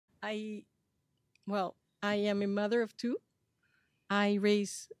I well, I am a mother of two. I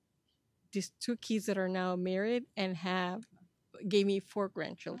raise these two kids that are now married and have gave me four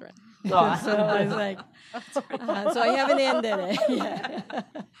grandchildren. So I was like, so I haven't ended it. Yeah.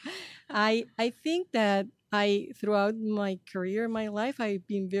 I think that throughout my career, my life, I've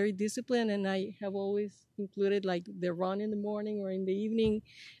been very disciplined, and I have always included like the run in the morning or in the evening,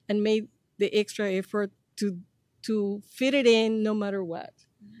 and made the extra effort to fit it in no matter what.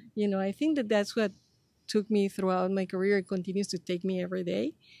 I think that that's what took me throughout my career. It continues to take me every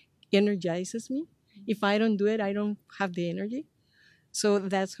day, energizes me. If I don't do it, I don't have the energy. So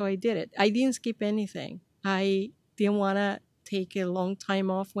that's how I did it. I didn't skip anything. I didn't want to take a long time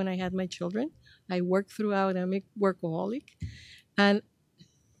off when I had my children. I worked throughout. I'm a workaholic. And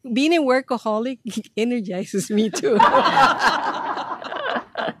being a workaholic energizes me too.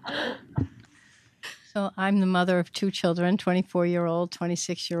 So I'm the mother of two children, 24-year-old,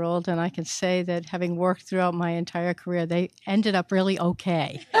 26-year-old, and I can say that having worked throughout my entire career, they ended up really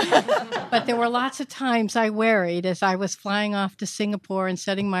okay. But there were lots of times I worried as I was flying off to Singapore and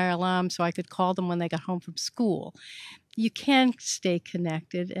setting my alarm so I could call them when they got home from school. You can stay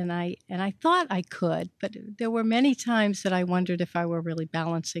connected, and I thought I could, but there were many times that I wondered if I were really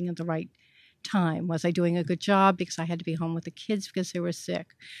balancing at the right time. Was I doing a good job because I had to be home with the kids because they were sick?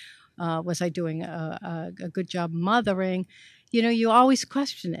 Was I doing a good job mothering? You always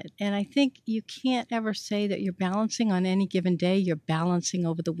question it. And I think you can't ever say that you're balancing on any given day. You're balancing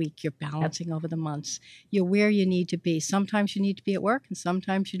over the week. You're balancing over the months. You're where you need to be. Sometimes you need to be at work, and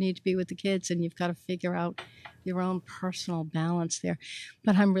sometimes you need to be with the kids, and you've got to figure out your own personal balance there.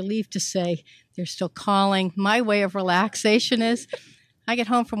 But I'm relieved to say they're still calling. My way of relaxation is I get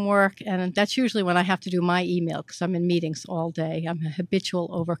home from work, and that's usually when I have to do my email because I'm in meetings all day. I'm a habitual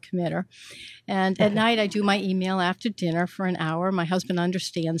overcommitter. And at night, I do my email after dinner for an hour. My husband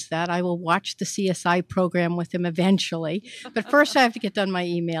understands that. I will watch the CSI program with him eventually. But first, I have to get done my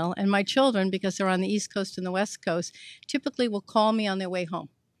email. And my children, because they're on the East Coast and the West Coast, typically will call me on their way home.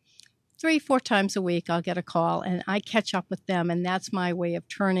 3-4 times a week, I'll get a call, and I catch up with them. And that's my way of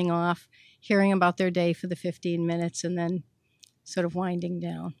turning off, hearing about their day for the 15 minutes, and then sort of winding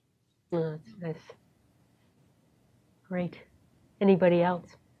down. Oh, that's nice. Great. Anybody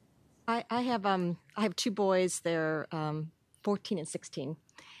else? I have two boys. They're 14 and 16,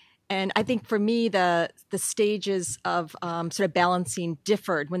 and I think for me the stages of sort of balancing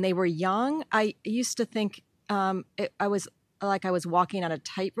differed. When they were young, I used to think I was walking on a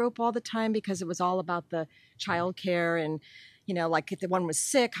tightrope all the time because it was all about the childcare and, like if the one was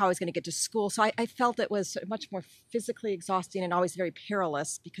sick, how I was going to get to school. So I felt it was much more physically exhausting and always very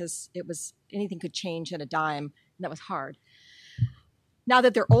perilous because anything could change at a dime, and that was hard. Now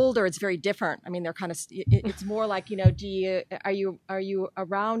that they're older, it's very different. I mean, they're kind of, it's more like, are you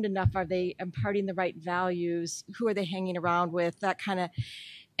around enough? Are they imparting the right values? Who are they hanging around with? That kind of,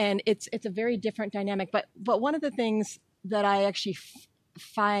 and it's a very different dynamic. But one of the things that I actually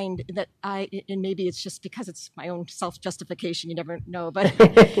find that and maybe it's just because it's my own self-justification, you never know, but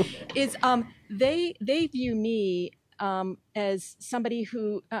is they view me as somebody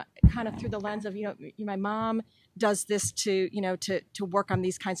who kind of through the lens of, my mom does this to work on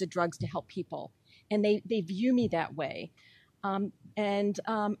these kinds of drugs to help people. And they view me that way. And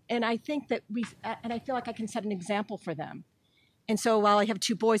I think that and I feel like I can set an example for them. And so while I have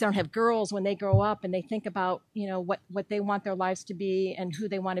two boys, I don't have girls. When they grow up and they think about, what they want their lives to be and who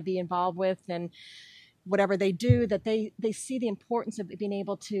they want to be involved with and whatever they do, that they see the importance of being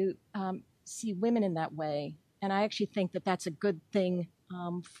able to see women in that way. And I actually think that that's a good thing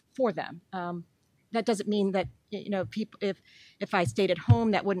for them. That doesn't mean that, people, if I stayed at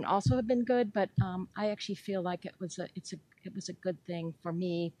home, that wouldn't also have been good. But I actually feel like it was a good thing for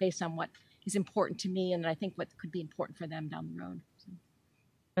me based on what is important to me, and I think what could be important for them down the road. So.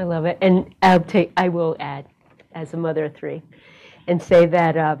 I love it, and I will add, as a mother of three, and say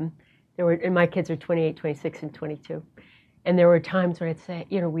that and my kids are 28, 26, and 22, and there were times where I'd say,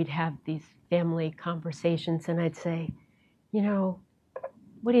 we'd have these family conversations, and I'd say,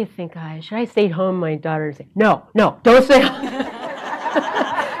 what do you think, should I stay home? My daughter would say, no, don't stay home.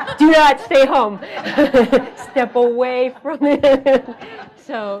 Do not stay home. Step away from it.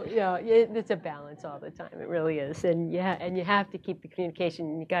 So, it's a balance all the time. It really is. And you have to keep the communication,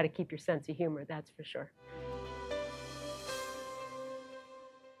 and you got to keep your sense of humor, that's for sure.